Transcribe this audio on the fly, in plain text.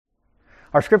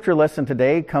Our scripture lesson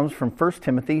today comes from 1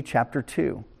 Timothy chapter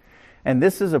 2. And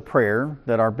this is a prayer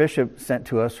that our bishop sent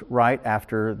to us right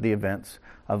after the events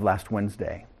of last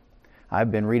Wednesday.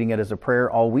 I've been reading it as a prayer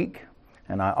all week,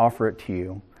 and I offer it to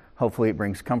you. Hopefully it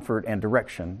brings comfort and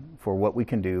direction for what we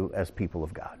can do as people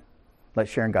of God.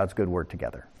 Let's share in God's good word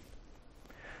together.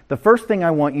 The first thing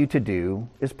I want you to do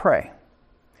is pray.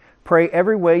 Pray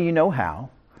every way you know how,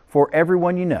 for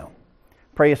everyone you know.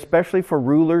 Pray especially for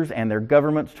rulers and their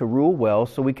governments to rule well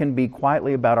so we can be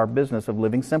quietly about our business of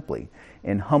living simply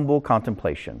in humble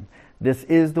contemplation. This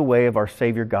is the way of our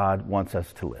Savior God wants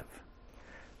us to live.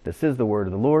 This is the word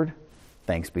of the Lord.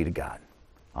 Thanks be to God.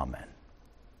 Amen.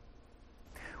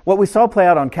 What we saw play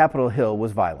out on Capitol Hill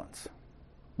was violence,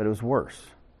 but it was worse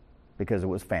because it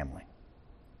was family.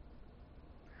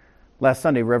 Last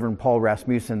Sunday, Reverend Paul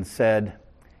Rasmussen said,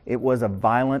 "It was a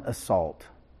violent assault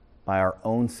by our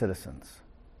own citizens,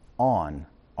 on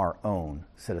our own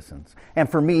citizens." And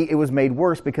for me, it was made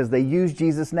worse because they used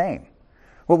Jesus' name.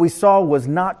 What we saw was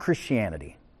not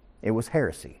Christianity. It was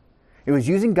heresy. It was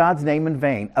using God's name in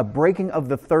vain, a breaking of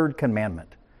the third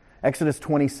commandment. Exodus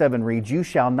 27 reads, "You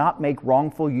shall not make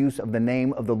wrongful use of the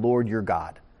name of the Lord your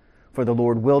God, for the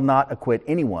Lord will not acquit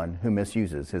anyone who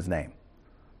misuses his name."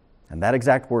 And that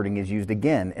exact wording is used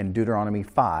again in Deuteronomy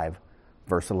 5,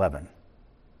 verse 11.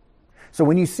 So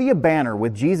when you see a banner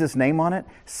with Jesus' name on it,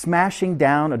 smashing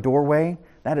down a doorway,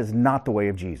 that is not the way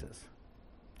of Jesus.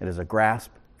 It is a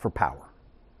grasp for power.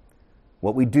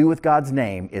 What we do with God's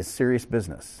name is serious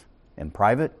business, in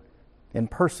private, in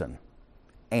person,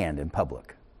 and in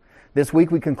public. This week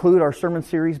we conclude our sermon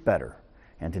series, Better.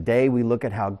 And today we look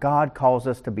at how God calls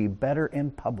us to be better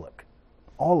in public.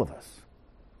 All of us.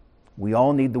 We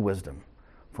all need the wisdom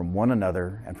from one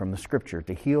another and from the Scripture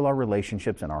to heal our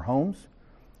relationships in our homes,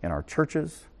 in our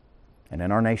churches, and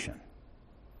in our nation.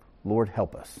 Lord,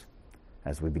 help us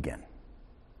as we begin.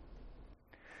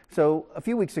 So, a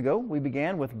few weeks ago, we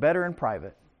began with Better in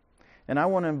Private. And I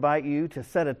want to invite you to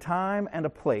set a time and a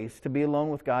place to be alone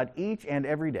with God each and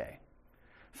every day,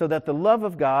 so that the love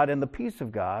of God and the peace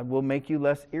of God will make you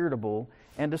less irritable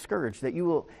and discouraged, that you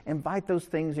will invite those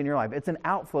things in your life. It's an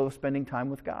outflow of spending time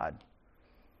with God.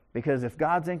 Because if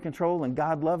God's in control and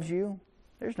God loves you,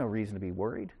 there's no reason to be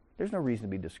worried. There's no reason to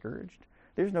be discouraged.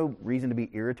 There's no reason to be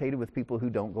irritated with people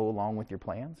who don't go along with your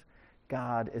plans.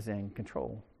 God is in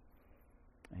control,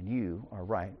 and you are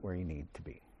right where you need to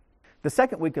be. The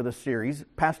second week of the series,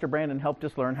 Pastor Brandon helped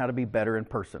us learn how to be better in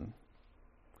person.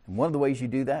 And one of the ways you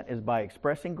do that is by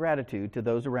expressing gratitude to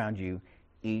those around you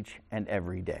each and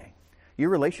every day. Your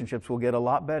relationships will get a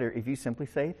lot better if you simply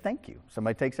say thank you.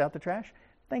 Somebody takes out the trash,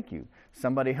 thank you.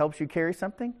 Somebody helps you carry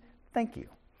something, thank you.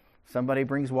 Somebody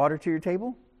brings water to your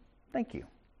table, thank you.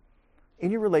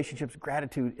 In your relationships,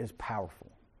 gratitude is powerful.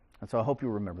 And so I hope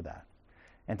you'll remember that.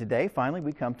 And today, finally,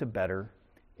 we come to better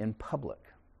in public.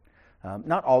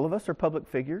 Not all of us are public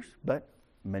figures, but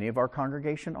many of our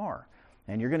congregation are.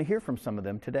 And you're going to hear from some of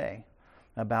them today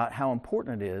about how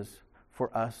important it is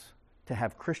for us to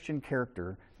have Christian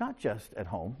character, not just at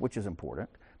home, which is important,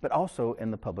 but also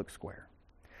in the public square.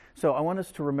 So I want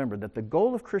us to remember that the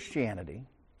goal of Christianity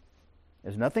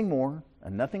is nothing more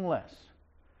and nothing less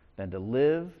than to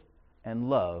live and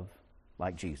love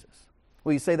like Jesus.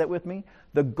 Will you say that with me?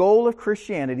 The goal of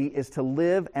Christianity is to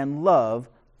live and love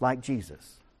like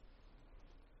Jesus.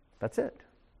 That's it.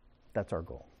 That's our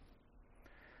goal.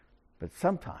 But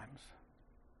sometimes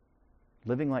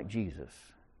living like Jesus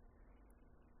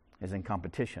is in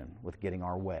competition with getting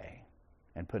our way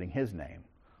and putting His name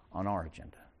on our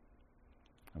agenda.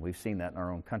 And we've seen that in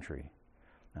our own country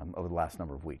over the last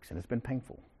number of weeks, and it's been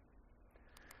painful.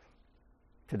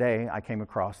 Today, I came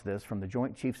across this from the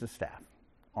Joint Chiefs of Staff,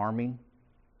 Army,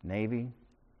 Navy,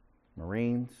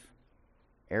 Marines,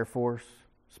 Air Force,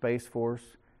 Space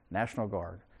Force, National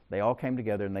Guard. They all came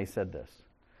together and they said this: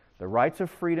 "The rights of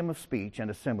freedom of speech and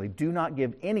assembly do not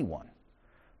give anyone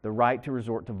the right to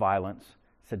resort to violence,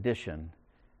 sedition,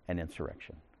 and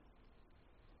insurrection."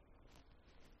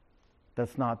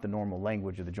 That's not the normal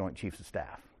language of the Joint Chiefs of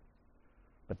Staff.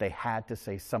 But they had to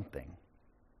say something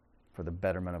for the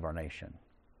betterment of our nation.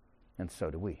 And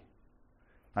so do we.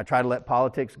 I try to let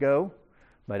politics go,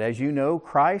 but as you know,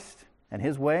 Christ and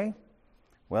His way,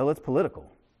 well, it's political,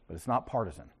 but it's not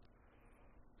partisan.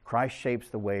 Christ shapes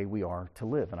the way we are to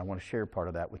live, and I want to share part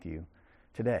of that with you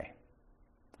today.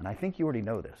 And I think you already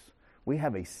know this. We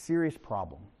have a serious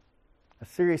problem, a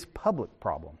serious public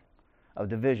problem of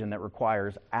division that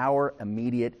requires our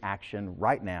immediate action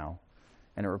right now,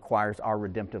 and it requires our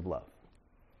redemptive love.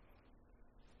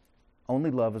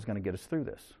 Only love is going to get us through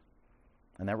this,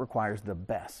 and that requires the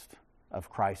best of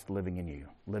Christ living in you,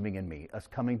 living in me, us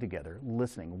coming together,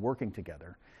 listening, working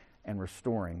together, and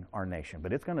restoring our nation.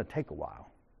 But it's going to take a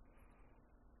while.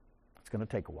 It's going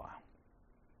to take a while.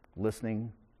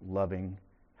 Listening, loving,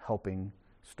 helping,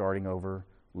 starting over,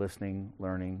 listening,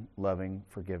 learning, loving,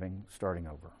 forgiving, starting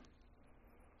over.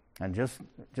 And just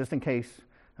in case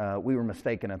we were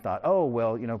mistaken and thought, oh,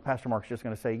 well, Pastor Mark's just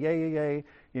going to say, yay,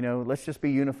 let's just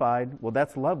be unified. Well,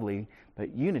 that's lovely,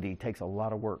 but unity takes a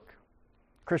lot of work.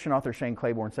 Christian author Shane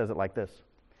Claiborne says it like this: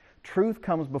 truth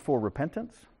comes before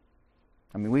repentance.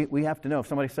 I mean, we have to know if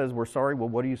somebody says we're sorry, well,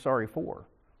 what are you sorry for?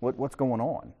 What's going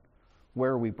on?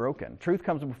 Where are we broken? Truth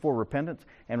comes before repentance,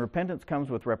 and repentance comes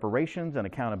with reparations and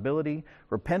accountability.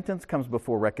 Repentance comes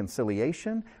before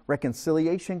reconciliation.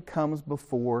 Reconciliation comes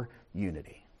before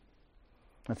unity.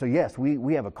 And so, yes,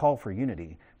 we have a call for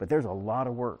unity, but there's a lot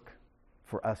of work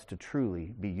for us to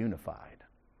truly be unified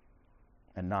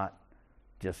and not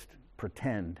just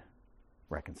pretend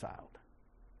reconciled,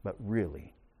 but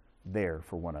really there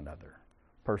for one another,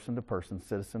 person to person,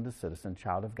 citizen to citizen,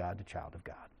 child of God to child of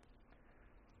God.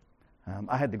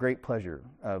 I had the great pleasure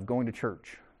of going to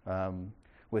church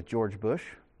with George Bush.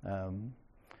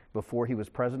 Before he was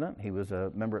president, he was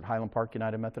a member at Highland Park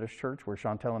United Methodist Church, where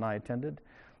Chantel and I attended.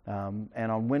 And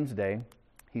on Wednesday,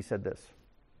 he said this: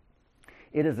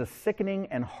 "It is a sickening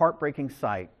and heartbreaking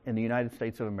sight in the United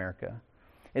States of America.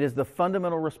 It is the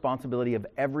fundamental responsibility of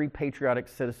every patriotic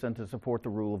citizen to support the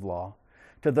rule of law.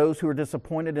 To those who are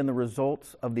disappointed in the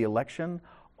results of the election,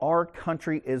 our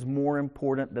country is more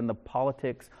important than the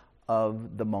politics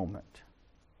of the moment."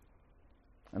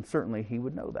 And certainly he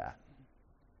would know that.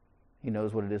 He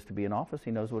knows what it is to be in office.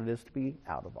 He knows what it is to be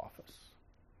out of office.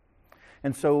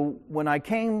 And so when I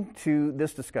came to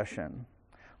this discussion,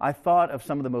 I thought of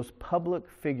some of the most public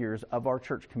figures of our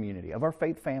church community, of our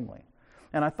faith family.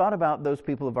 And I thought about those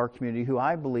people of our community who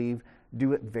I believe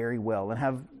do it very well and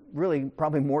have really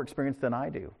probably more experience than I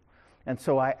do. And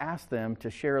so I asked them to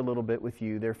share a little bit with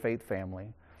you, their faith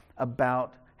family,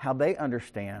 about how they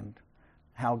understand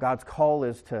how God's call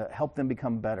is to help them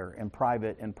become better in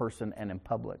private, in person, and in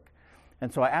public.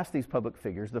 And so I asked these public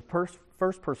figures. The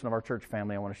first person of our church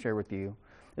family I want to share with you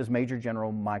is Major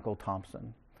General Michael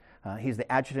Thompson. He's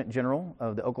the Adjutant General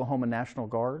of the Oklahoma National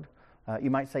Guard. You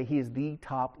might say he is the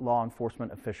top law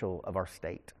enforcement official of our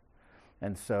state.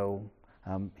 And so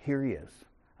here he is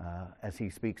as he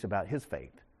speaks about his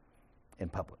faith in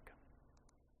public.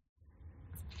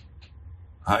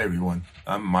 Hi, everyone.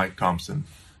 I'm Mike Thompson,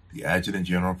 the Adjutant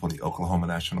General for the Oklahoma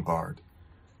National Guard.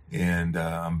 And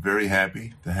I'm very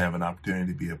happy to have an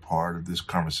opportunity to be a part of this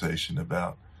conversation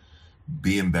about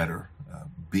being better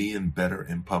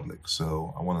in public.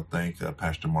 So I want to thank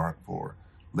Pastor Mark for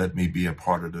letting me be a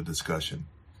part of the discussion.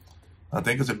 I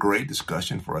think it's a great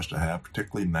discussion for us to have,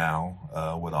 particularly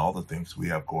now with all the things we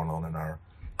have going on in our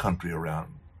country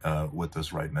around with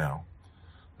us right now.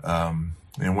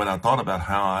 And when I thought about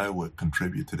how I would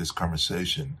contribute to this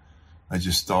conversation, I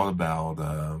just thought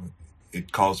about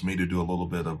it caused me to do a little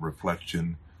bit of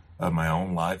reflection of my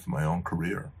own life, my own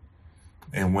career.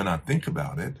 And when I think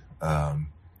about it,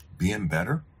 being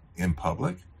better in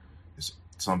public is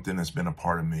something that's been a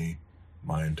part of me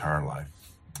my entire life.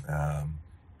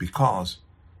 Because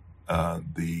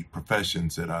the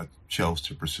professions that I chose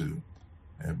to pursue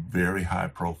are very high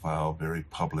profile, very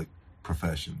public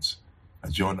professions. I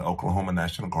joined the Oklahoma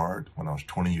National Guard when I was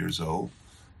 20 years old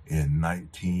in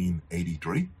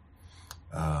 1983.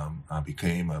 I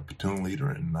became a platoon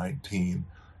leader in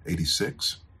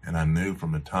 1986, and I knew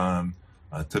from the time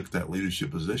I took that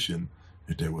leadership position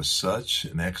that there was such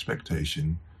an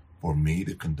expectation for me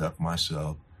to conduct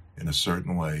myself in a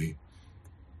certain way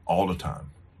all the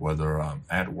time, whether I'm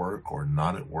at work or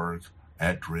not at work,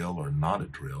 at drill or not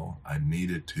at drill. I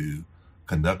needed to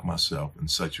conduct myself in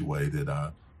such a way that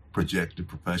I projected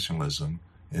professionalism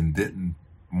and didn't,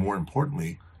 more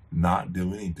importantly, not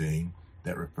do anything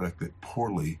that reflected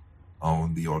poorly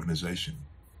on the organization.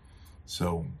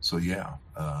 So yeah,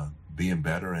 being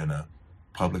better in a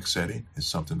public setting is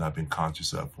something I've been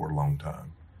conscious of for a long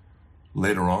time.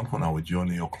 Later on, when I would join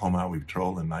the Oklahoma Highway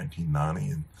Patrol in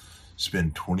 1990 and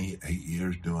spend 28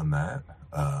 years doing that,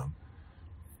 I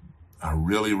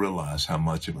really realized how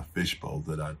much of a fishbowl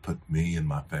that I'd put me and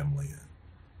my family in.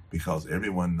 Because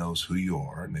everyone knows who you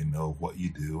are, and they know what you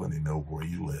do, and they know where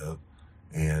you live,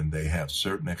 and they have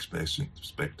certain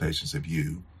expectations of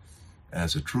you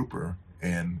as a trooper.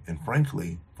 And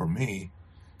frankly, for me,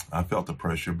 I felt the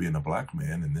pressure of being a black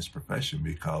man in this profession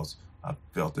because I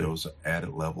felt there was an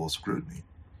added level of scrutiny.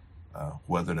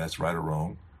 Whether that's right or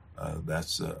wrong,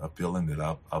 that's a feeling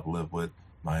that I've lived with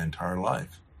my entire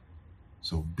life.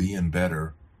 So being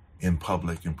better in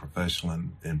public and professional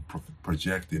and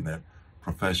projecting that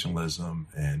professionalism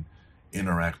and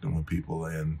interacting with people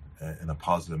in a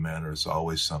positive manner is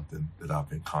always something that I've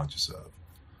been conscious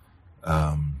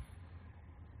of.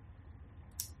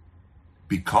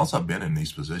 Because I've been in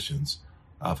these positions,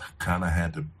 I've kind of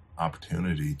had the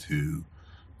opportunity to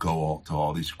go to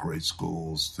all these great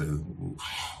schools to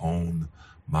hone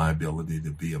my ability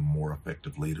to be a more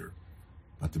effective leader.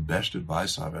 But the best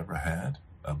advice I've ever had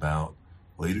about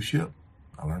leadership,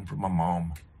 I learned from my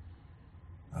mom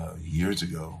years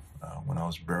ago when I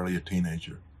was barely a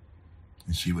teenager.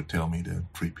 And she would tell me to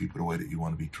treat people the way that you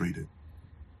want to be treated.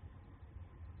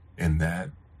 And that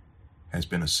has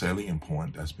been a salient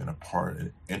point. That's been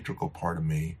an integral part of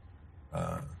me.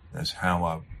 That's how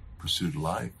I've pursued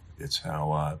life. It's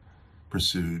how I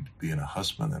pursued being a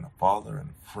husband and a father and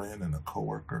a friend and a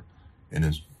coworker.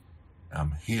 And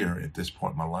I'm here at this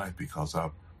point in my life because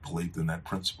I've believed in that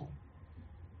principle.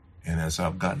 And as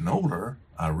I've gotten older,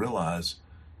 I realize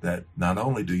that not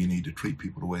only do you need to treat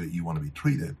people the way that you want to be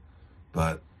treated,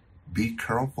 but be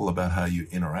careful about how you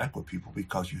interact with people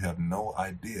because you have no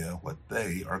idea what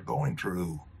they are going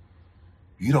through.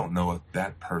 You don't know if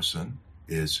that person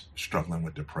is struggling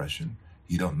with depression.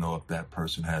 You don't know if that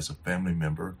person has a family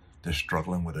member that's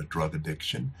struggling with a drug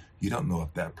addiction. You don't know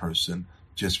if that person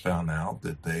just found out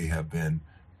that they have been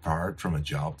fired from a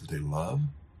job that they love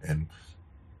and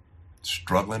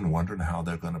struggling, wondering how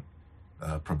they're going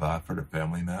to provide for their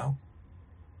family now.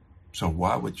 So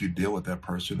why would you deal with that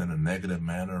person in a negative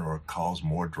manner or cause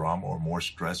more drama or more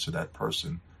stress to that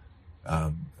person?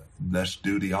 Let's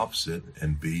do the opposite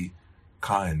and be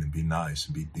kind and be nice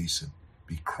and be decent,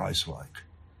 be Christ-like.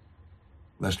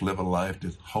 Let's live a life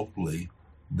that hopefully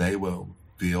they will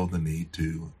feel the need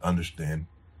to understand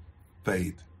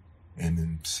faith. And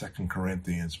in 2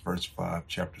 Corinthians verse 5,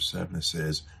 chapter 7, it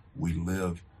says, we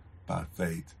live by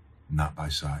faith, not by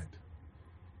sight.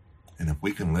 And if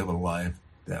we can live a life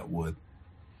that would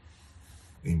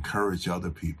encourage other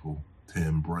people to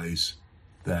embrace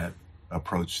that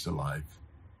approach to life,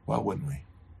 why wouldn't we?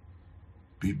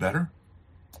 Be better?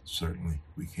 Certainly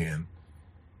we can.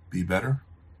 Be better?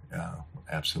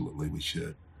 Absolutely we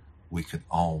should. We could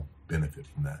all benefit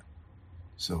from that.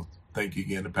 So thank you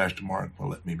again to Pastor Mark for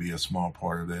letting me be a small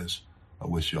part of this. I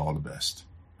wish you all the best.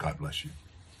 God bless you.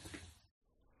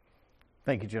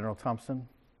 Thank you, General Thompson.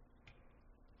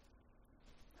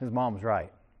 His mom's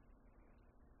right.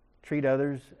 Treat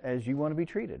others as you want to be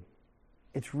treated.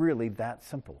 It's really that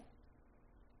simple.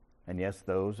 And yes,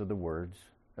 those are the words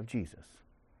of Jesus,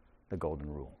 the golden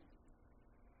rule.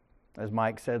 As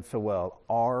Mike said so well,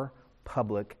 our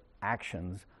public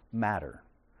actions matter.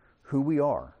 Who we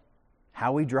are,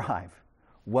 how we drive,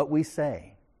 what we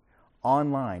say,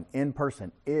 online, in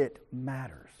person, it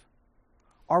matters.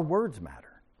 Our words matter.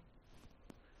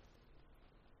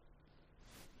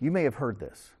 You may have heard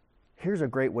this. Here's a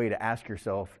great way to ask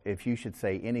yourself if you should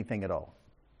say anything at all.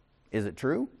 Is it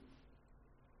true?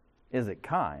 Is it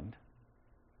kind?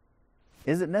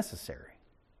 Is it necessary?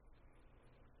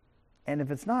 And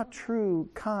if it's not true,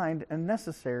 kind, and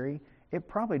necessary, it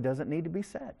probably doesn't need to be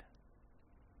said.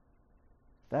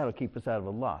 That'll keep us out of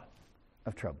a lot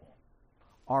of trouble.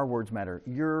 Our words matter.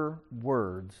 Your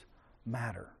words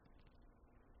matter.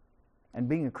 And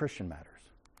being a Christian matters.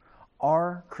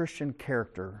 Our Christian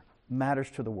character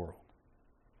matters to the world.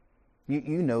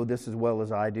 You know this as well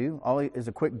as I do. All is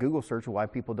a quick Google search of why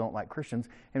people don't like Christians,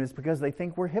 and it's because they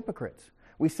think we're hypocrites.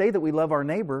 We say that we love our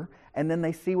neighbor, and then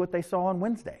they see what they saw on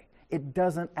Wednesday. It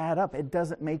doesn't add up. It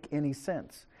doesn't make any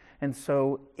sense. And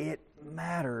so it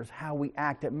matters how we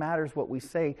act. It matters what we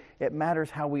say. It matters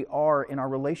how we are in our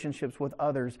relationships with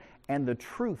others, and the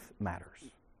truth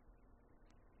matters.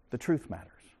 The truth matters.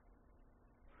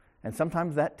 And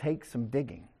sometimes that takes some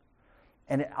digging.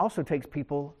 And it also takes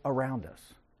people around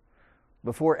us.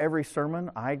 Before every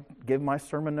sermon, I give my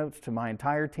sermon notes to my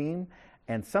entire team,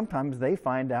 and sometimes they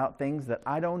find out things that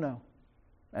I don't know.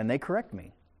 And they correct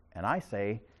me. And I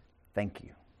say, thank you.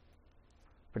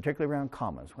 Particularly around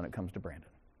commas when it comes to Brandon.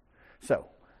 So,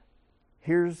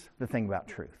 here's the thing about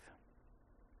truth.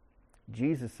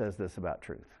 Jesus says this about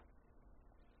truth.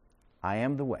 I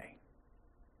am the way,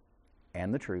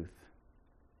 and the truth,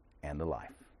 and the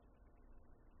life.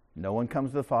 No one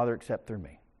comes to the Father except through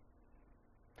me.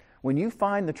 When you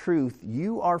find the truth,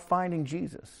 you are finding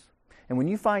Jesus. And when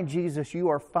you find Jesus, you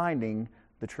are finding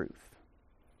the truth.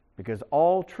 Because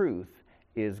all truth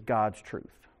is God's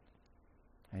truth.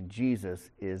 And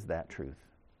Jesus is that truth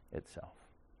itself.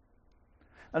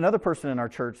 Another person in our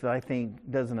church that I think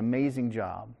does an amazing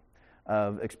job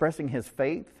of expressing his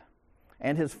faith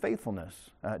and his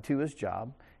faithfulness to his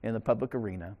job in the public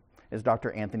arena is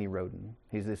Dr. Anthony Roden.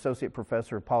 He's the Associate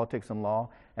Professor of Politics and Law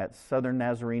at Southern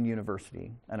Nazarene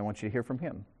University, and I want you to hear from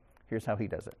him. Here's how he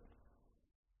does it.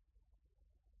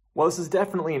 Well, this is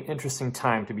definitely an interesting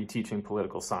time to be teaching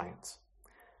political science.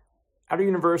 At our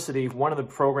university, one of the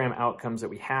program outcomes that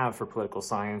we have for political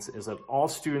science is that all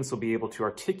students will be able to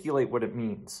articulate what it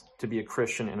means to be a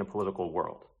Christian in a political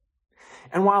world.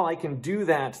 And while I can do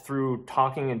that through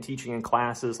talking and teaching in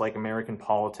classes like American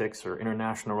politics or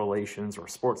international relations or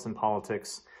sports and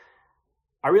politics,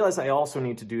 I realize I also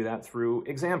need to do that through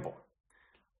example.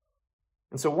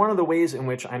 And so one of the ways in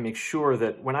which I make sure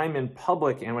that when I'm in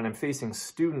public and when I'm facing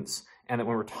students and that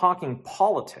when we're talking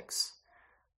politics,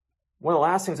 one of the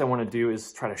last things I want to do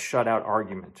is try to shut out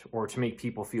argument or to make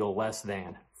people feel less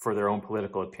than for their own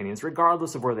political opinions,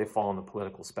 regardless of where they fall on the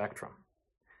political spectrum.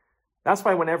 That's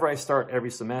why whenever I start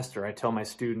every semester, I tell my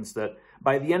students that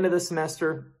by the end of the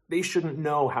semester, they shouldn't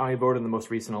know how I voted in the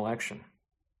most recent election.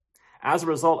 As a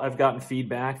result, I've gotten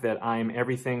feedback that I'm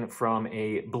everything from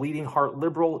a bleeding heart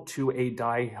liberal to a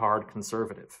die-hard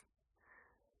conservative.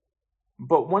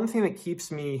 But one thing that keeps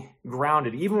me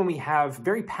grounded, even when we have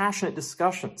very passionate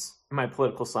discussions in my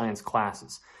political science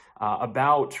classes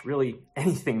about really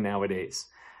anything nowadays,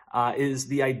 is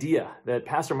the idea that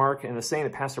Pastor Mark, and the saying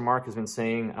that Pastor Mark has been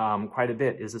saying quite a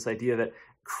bit, is this idea that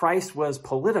Christ was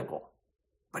political,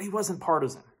 but he wasn't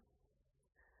partisan.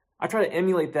 I try to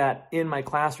emulate that in my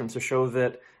classrooms to show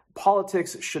that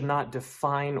politics should not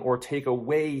define or take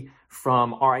away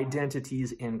from our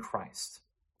identities in Christ.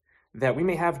 That we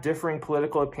may have differing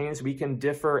political opinions, we can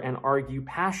differ and argue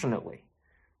passionately,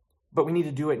 but we need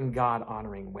to do it in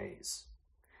God-honoring ways.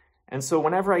 And so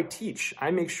whenever I teach, I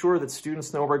make sure that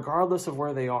students know, regardless of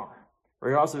where they are,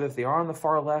 regardless of if they are on the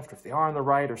far left, or if they are on the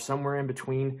right, or somewhere in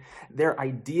between, their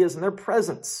ideas and their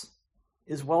presence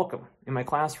is welcome in my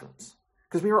classrooms.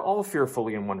 Because we are all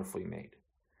fearfully and wonderfully made.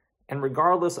 And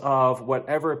regardless of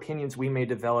whatever opinions we may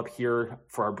develop here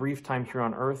for our brief time here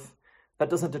on earth, that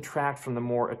doesn't detract from the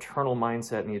more eternal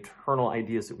mindset and the eternal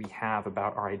ideas that we have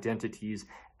about our identities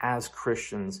as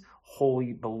Christians,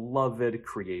 holy, beloved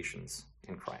creations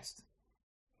in Christ.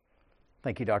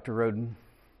 Thank you, Dr. Roden.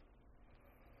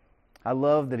 I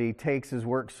love that he takes his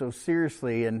work so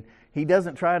seriously, and he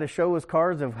doesn't try to show his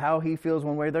cards of how he feels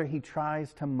one way or the other. He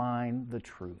tries to mine the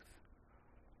truth.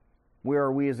 Where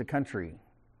are we as a country?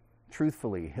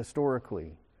 Truthfully,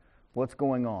 historically, what's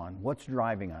going on? What's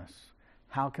driving us?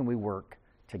 How can we work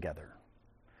together?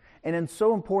 And it's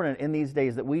so important in these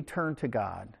days that we turn to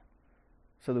God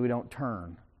so that we don't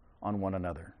turn on one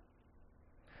another.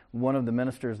 One of the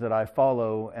ministers that I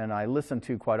follow and I listen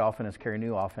to quite often is Carey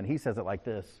Nieuwhof, and he says it like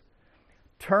this: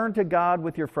 turn to God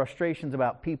with your frustrations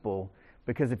about people,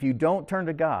 because if you don't turn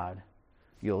to God,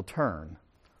 you'll turn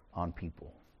on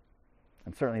people.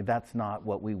 And certainly that's not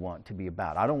what we want to be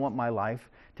about. I don't want my life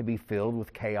to be filled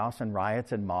with chaos and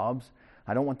riots and mobs.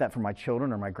 I don't want that for my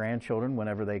children or my grandchildren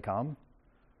whenever they come.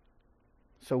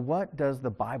 So what does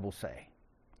the Bible say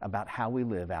about how we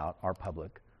live out our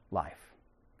public life?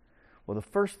 Well, the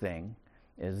first thing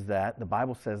is that the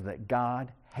Bible says that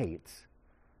God hates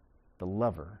the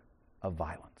lover of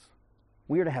violence.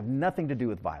 We are to have nothing to do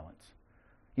with violence.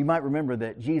 You might remember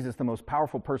that Jesus, the most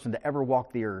powerful person to ever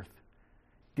walk the earth,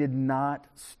 did not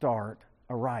start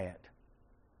a riot.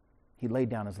 He laid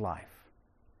down his life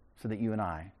so that you and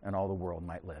I and all the world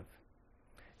might live.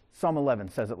 Psalm 11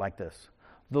 says it like this: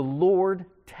 the Lord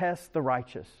tests the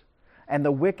righteous, and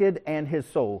the wicked and his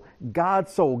soul.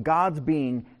 God's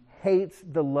being, hates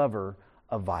the lover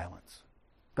of violence.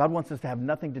 God wants us to have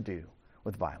nothing to do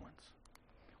with violence.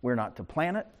 We're not to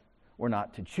plan it. We're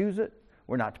not to choose it.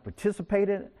 We're not to participate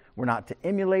in it. We're not to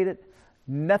emulate it.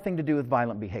 Nothing to do with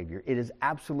violent behavior. It is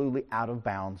absolutely out of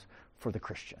bounds for the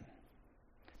Christian.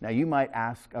 Now, you might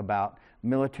ask about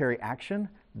military action.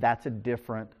 That's a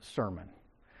different sermon.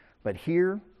 But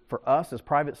here, for us as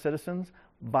private citizens,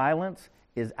 violence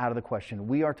is out of the question.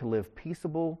 We are to live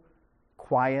peaceable,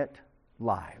 quiet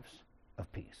lives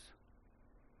of peace.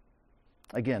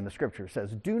 Again, the scripture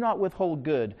says, do not withhold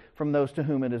good from those to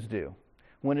whom it is due,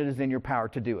 when it is in your power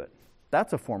to do it.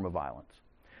 That's a form of violence.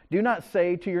 Do not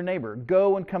say to your neighbor,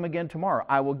 go and come again tomorrow,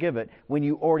 I will give it, when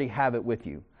you already have it with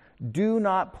you. Do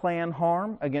not plan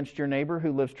harm against your neighbor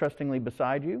who lives trustingly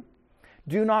beside you.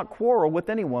 Do not quarrel with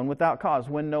anyone without cause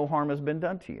when no harm has been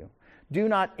done to you. Do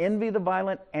not envy the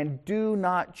violent, and do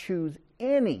not choose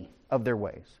any of their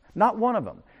ways. Not one of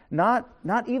them. Not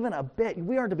even a bit.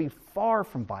 We are to be far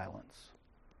from violence.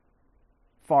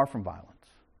 Far from violence.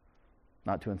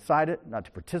 Not to incite it, not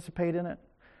to participate in it,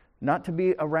 not to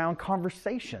be around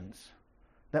conversations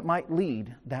that might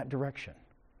lead that direction.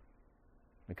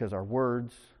 Because our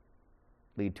words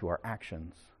lead to our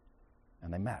actions,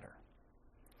 and they matter.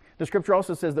 The scripture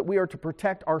also says that we are to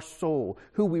protect our soul,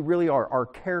 who we really are, our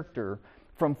character,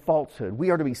 from falsehood. We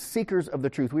are to be seekers of the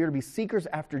truth. We are to be seekers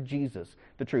after Jesus,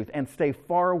 the truth, and stay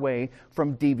far away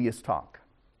from devious talk.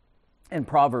 In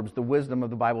Proverbs, the wisdom of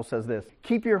the Bible says this: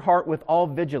 keep your heart with all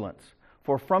vigilance,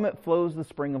 for from it flows the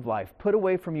spring of life. Put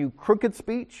away from you crooked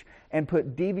speech and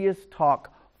put devious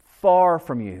talk far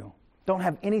from you. Don't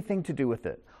have anything to do with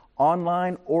it,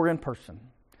 online or in person.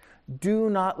 Do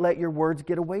not let your words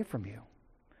get away from you.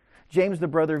 James, the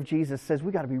brother of Jesus, says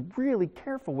we got to be really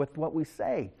careful with what we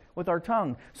say with our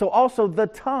tongue. So also the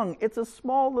tongue, it's a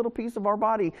small little piece of our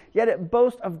body, yet it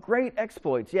boasts of great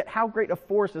exploits. Yet how great a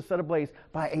forest is set ablaze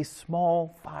by a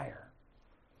small fire.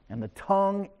 And the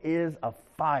tongue is a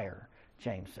fire,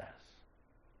 James says.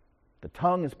 The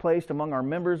tongue is placed among our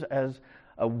members as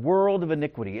a world of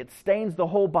iniquity. It stains the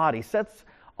whole body, sets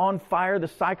on fire the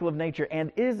cycle of nature,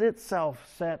 and is itself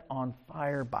set on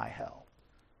fire by hell.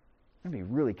 We're going to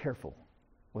be really careful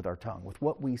with our tongue, with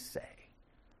what we say.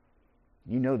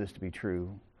 You know this to be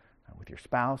true with your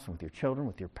spouse and with your children,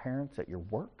 with your parents, at your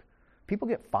work. People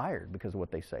get fired because of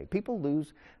what they say. People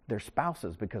lose their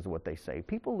spouses because of what they say.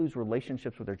 People lose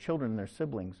relationships with their children and their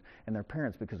siblings and their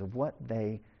parents because of what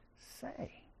they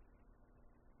say.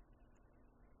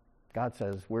 God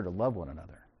says we're to love one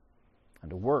another and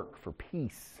to work for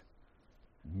peace,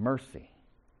 and mercy,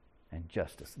 and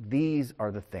justice. These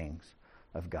are the things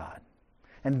of God.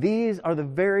 And these are the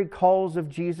very calls of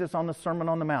Jesus on the Sermon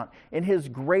on the Mount. In his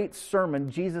great sermon,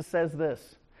 Jesus says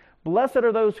this: blessed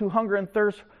are those who hunger and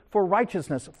thirst for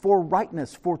righteousness, for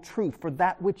rightness, for truth, for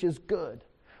that which is good.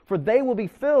 For they will be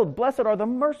filled. Blessed are the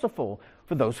merciful,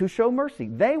 for those who show mercy.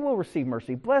 They will receive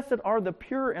mercy. Blessed are the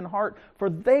pure in heart, for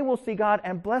they will see God.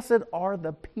 And blessed are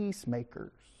the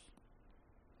peacemakers.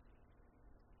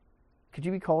 Could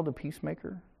you be called a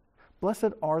peacemaker?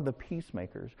 Blessed are the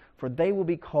peacemakers, for they will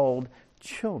be called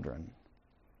children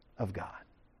of God.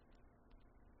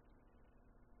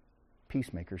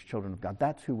 Peacemakers, children of God.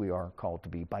 That's who we are called to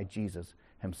be by Jesus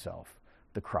himself,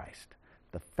 the Christ,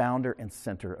 the founder and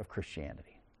center of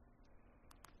Christianity.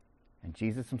 And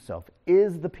Jesus himself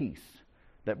is the peace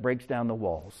that breaks down the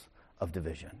walls of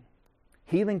division.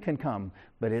 Healing can come,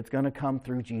 but it's going to come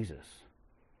through Jesus.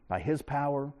 By his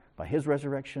power, by his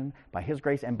resurrection, by his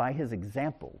grace, and by his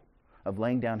example of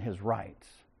laying down his rights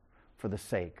for the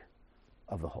sake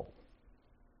of the whole.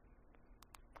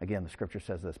 Again, the scripture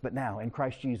says this: but now, in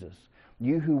Christ Jesus,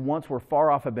 you who once were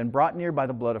far off have been brought near by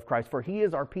the blood of Christ, for he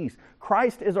is our peace.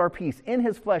 Christ is our peace. In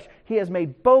his flesh, he has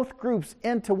made both groups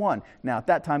into one. Now, at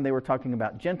that time, they were talking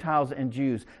about Gentiles and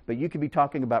Jews, but you could be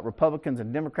talking about Republicans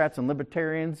and Democrats and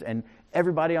Libertarians and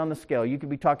everybody on the scale. You could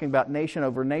be talking about nation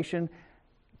over nation.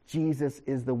 Jesus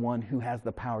is the one who has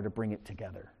the power to bring it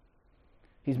together.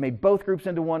 He's made both groups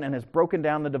into one and has broken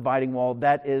down the dividing wall.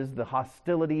 That is the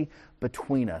hostility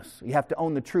between us. You have to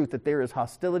own the truth that there is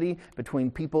hostility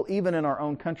between people, even in our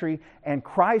own country. And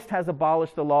Christ has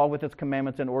abolished the law with its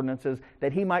commandments and ordinances,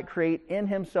 that he might create in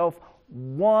himself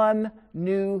one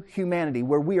new humanity,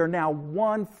 where we are now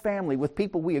one family with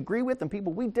people we agree with and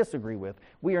people we disagree with.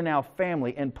 We are now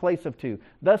family in place of two,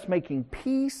 thus making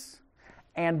peace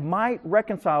and might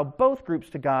reconcile both groups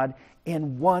to God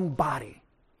in one body.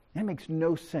 It makes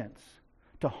no sense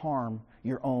to harm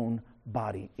your own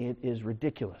body. It is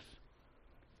ridiculous.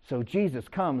 So Jesus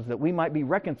comes that we might be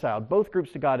reconciled, both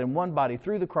groups to God, in one body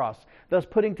through the cross, thus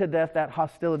putting to death that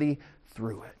hostility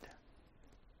through it.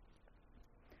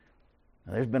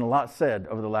 Now, there's been a lot said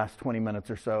over the last 20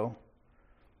 minutes or so,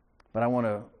 but I want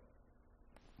to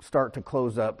start to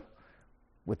close up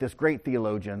with this great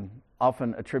theologian,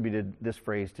 often attributed this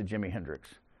phrase to Jimi Hendrix: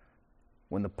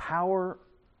 when the power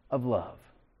of love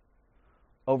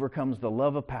overcomes the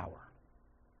love of power,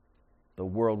 the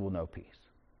world will know peace.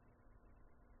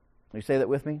 Will you say that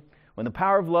with me? When the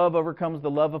power of love overcomes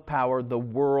the love of power, the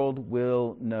world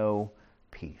will know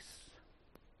peace.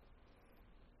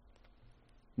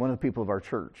 One of the people of our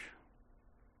church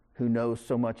who knows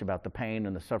so much about the pain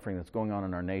and the suffering that's going on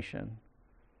in our nation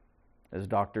is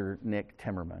Dr. Nick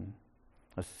Timmerman,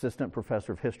 assistant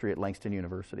professor of history at Langston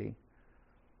University.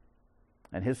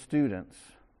 And his students,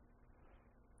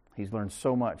 he's learned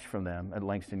so much from them at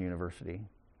Langston University,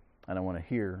 and I want to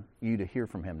hear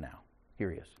from him now.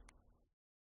 Here he is.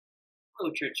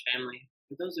 Hello, church family.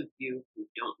 For those of you who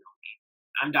don't know me,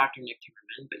 I'm Dr. Nick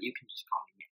Timmerman, but you can just call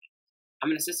me Nick. I'm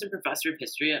an assistant professor of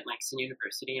history at Langston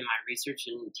University, and my research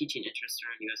and teaching interests are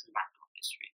in U.S. environmental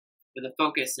history, with a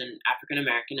focus in African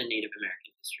American and Native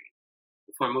American history.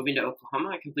 Before moving to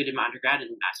Oklahoma, I completed my undergrad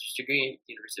and master's degree at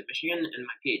the University of Michigan and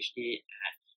my PhD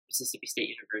at Mississippi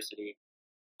State University,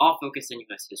 all focused in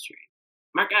U.S. history.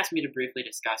 Mark asked me to briefly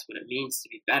discuss what it means to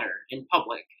be better in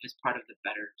public as part of the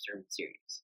Better sermon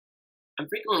series.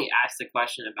 I'm frequently asked the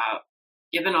question about,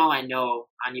 given all I know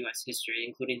on U.S. history,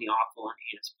 including the awful and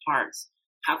heinous parts,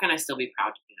 how can I still be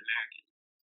proud to be an American?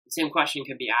 The same question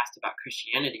could be asked about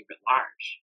Christianity writ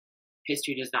large.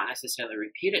 History does not necessarily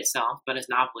repeat itself, but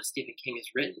as novelist Stephen King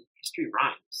has written, history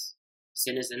rhymes.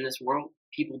 Sin is in this world,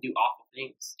 people do awful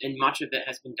things, and much of it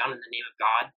has been done in the name of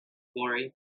God,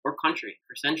 glory, or country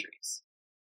for centuries.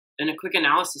 In a quick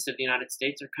analysis of the United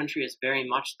States, our country is very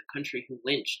much the country who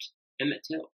lynched Emmett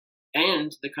Till,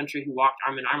 and the country who walked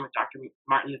arm in arm with Dr.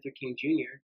 Martin Luther King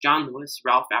Jr., John Lewis,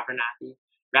 Ralph Abernathy,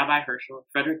 Rabbi Herschel,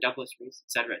 Frederick Douglass Reese,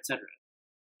 etc., etc.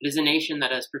 It is a nation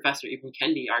that, as Professor Ibram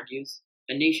Kendi argues,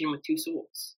 a nation with two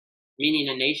souls, meaning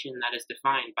a nation that is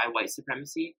defined by white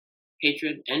supremacy,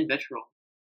 hatred, and vitriol,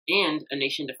 and a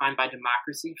nation defined by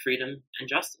democracy, freedom, and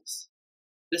justice.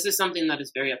 This is something that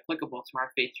is very applicable to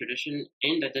our faith tradition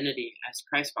and identity as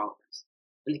Christ followers,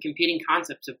 and the competing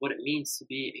concepts of what it means to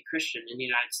be a Christian in the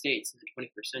United States in the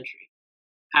 21st century.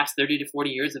 Past 30 to 40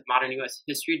 years of modern U.S.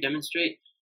 history demonstrate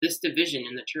this division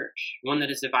in the church, one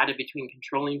that is divided between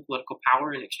controlling political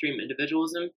power and extreme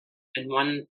individualism, and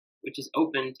one which is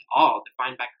open to all,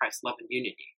 defined by Christ's love and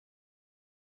unity.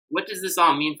 What does this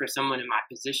all mean for someone in my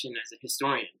position as a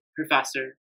historian,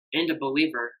 professor, and a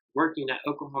believer working at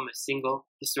Oklahoma's single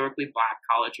historically black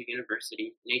college or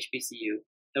university, an HBCU,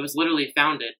 that was literally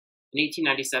founded in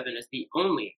 1897 as the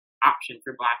only option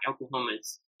for black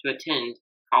Oklahomans to attend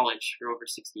college for over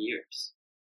 60 years?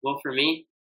 Well, for me,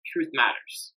 truth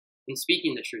matters, and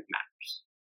speaking the truth matters.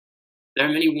 There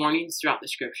are many warnings throughout the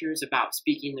scriptures about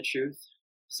speaking the truth,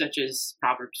 such as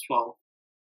Proverbs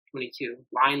 12:22,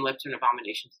 lying lips are an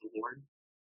abomination to the Lord.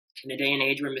 In a day and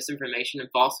age where misinformation and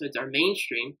falsehoods are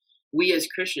mainstream, we as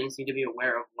Christians need to be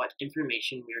aware of what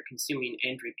information we are consuming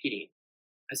and repeating.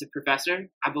 As a professor,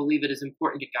 I believe it is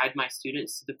important to guide my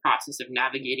students to the process of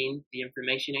navigating the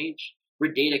information age,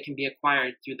 where data can be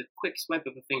acquired through the quick swipe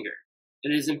of a finger.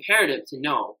 It is imperative to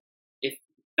know if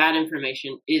that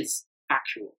information is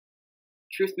factual.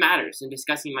 Truth matters in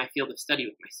discussing my field of study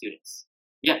with my students.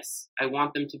 Yes, I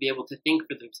want them to be able to think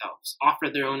for themselves, offer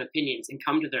their own opinions, and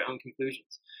come to their own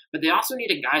conclusions. But they also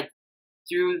need a guide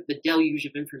through the deluge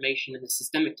of information and the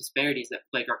systemic disparities that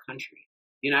plague our country.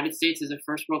 The United States is a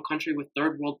first world country with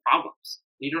third world problems.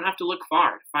 You don't have to look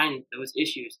far to find those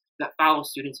issues that follow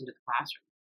students into the classroom.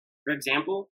 For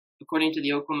example, according to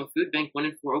the Oklahoma Food Bank, 1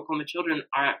 in 4 Oklahoma children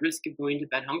are at risk of going to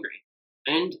bed hungry,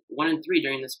 and 1 in 3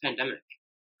 during this pandemic.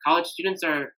 College students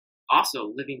are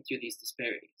also living through these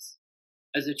disparities.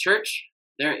 As a church,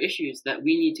 there are issues that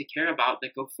we need to care about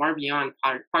that go far beyond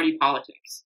party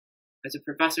politics. As a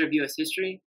professor of U.S.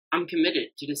 history, I'm committed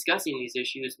to discussing these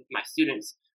issues with my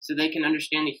students so they can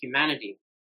understand the humanity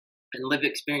and lived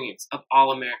experience of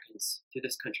all Americans through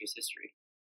this country's history.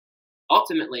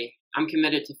 Ultimately, I'm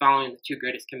committed to following the 2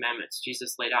 greatest commandments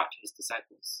Jesus laid out to his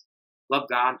disciples: love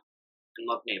God and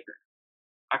love neighbor.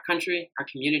 Our country, our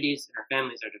communities, and our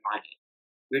families are divided.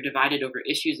 We're divided over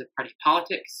issues of party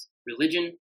politics,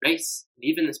 religion, race, and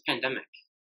even this pandemic.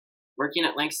 Working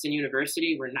at Langston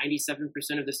University, where 97%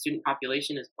 of the student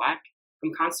population is Black,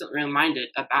 I'm constantly reminded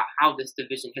about how this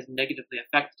division has negatively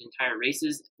affected entire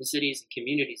races, ethnicities, and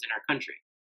communities in our country.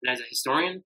 And as a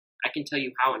historian, I can tell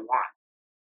you how and why.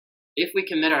 If we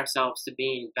commit ourselves to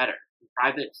being better in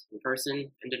private, in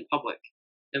person, and in public,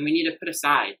 then we need to put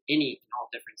aside any and all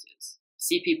differences,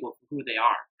 see people for who they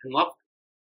are, and love them.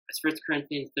 As 1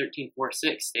 Corinthians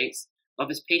 13:4-6 states, love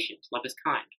is patient, love is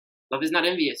kind. Love is not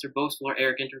envious or boastful or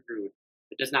arrogant or rude.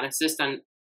 It does not insist on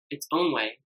its own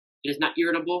way. It is not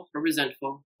irritable or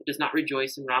resentful. It does not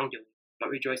rejoice in wrongdoing, but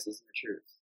rejoices in the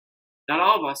truth. Not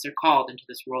all of us are called into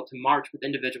this world to march with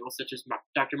individuals such as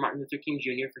Dr. Martin Luther King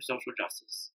Jr. for social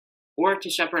justice, or to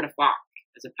shepherd a flock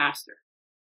as a pastor.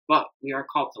 But we are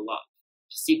called to love,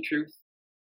 to seek truth,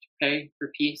 to pray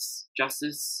for peace,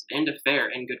 justice, and a fair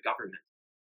and good government.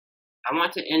 I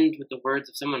want to end with the words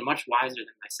of someone much wiser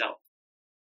than myself.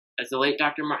 As the late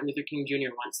Dr. Martin Luther King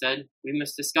Jr. once said, we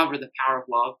must discover the power of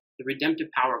love, the redemptive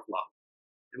power of love.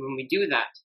 And when we do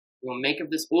that, we will make of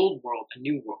this old world a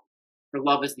new world, for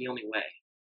love is the only way.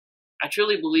 I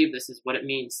truly believe this is what it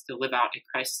means to live out a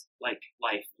Christ-like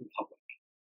life in public.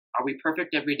 Are we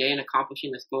perfect every day in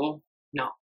accomplishing this goal?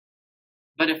 No.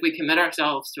 But if we commit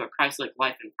ourselves to a Christ-like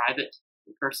life in private,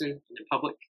 in person, and in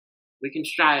public, we can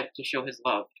strive to show his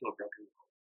love to a broken world.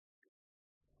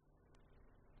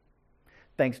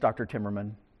 Thanks, Dr.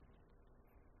 Timmerman.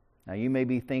 Now, you may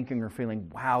be thinking or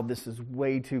feeling, wow, this is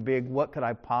way too big. What could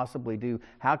I possibly do?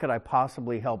 How could I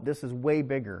possibly help? This is way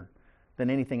bigger than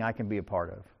anything I can be a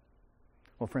part of.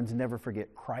 Well, friends, never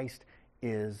forget, Christ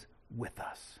is with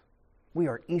us. We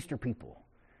are Easter people,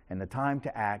 and the time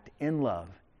to act in love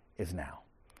is now.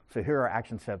 So here are our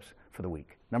action steps for the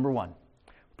week. Number 1,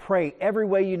 pray every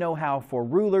way you know how for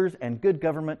rulers and good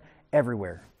government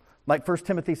everywhere. Like 1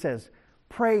 Timothy says,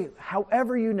 pray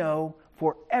however you know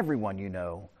for everyone you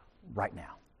know right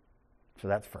now. So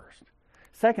that's first.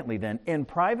 Secondly, then, in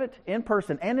private, in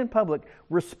person, and in public,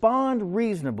 respond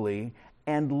reasonably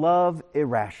and love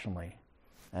irrationally,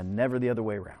 and never the other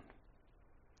way around.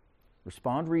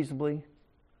 Respond reasonably,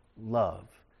 love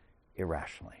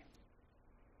irrationally.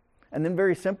 And then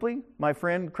very simply, my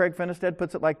friend Craig Fenestead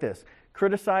puts it like this: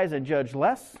 criticize and judge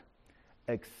less,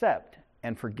 accept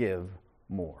and forgive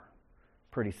more.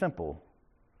 Pretty simple,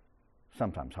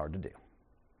 sometimes hard to do.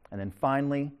 And then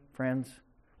finally, friends,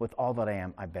 with all that I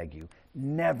am, I beg you,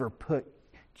 never put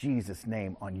Jesus'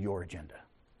 name on your agenda.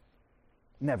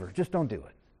 Never. Just don't do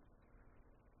it.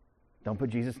 Don't put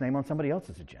Jesus' name on somebody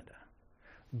else's agenda.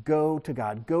 Go to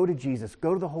God, go to Jesus,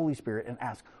 go to the Holy Spirit and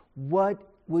ask, what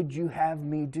would you have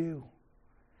me do?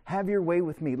 Have your way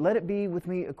with me. Let it be with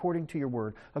me according to your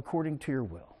word, according to your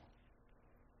will.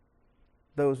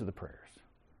 Those are the prayers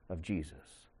of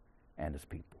Jesus and his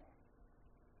people.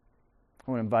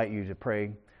 I want to invite you to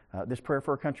pray this prayer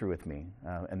for our country with me,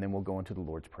 and then we'll go into the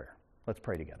Lord's Prayer. Let's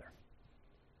pray together.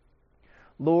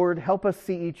 Lord, help us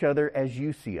see each other as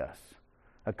you see us,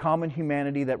 a common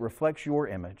humanity that reflects your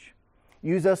image.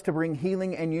 Use us to bring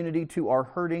healing and unity to our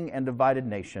hurting and divided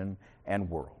nation and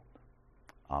world.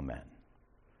 Amen.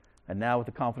 And now, with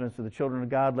the confidence of the children of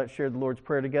God, let's share the Lord's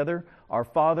Prayer together. Our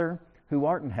Father, who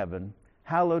art in heaven,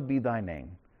 hallowed be thy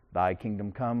name. Thy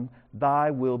kingdom come,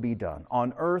 thy will be done,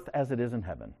 on earth as it is in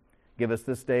heaven. Give us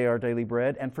this day our daily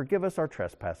bread, and forgive us our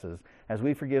trespasses, as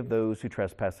we forgive those who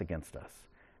trespass against us.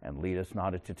 And lead us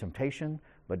not into temptation,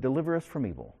 but deliver us from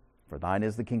evil. For thine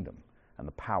is the kingdom, and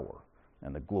the power,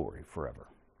 and the glory forever.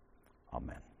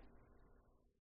 Amen.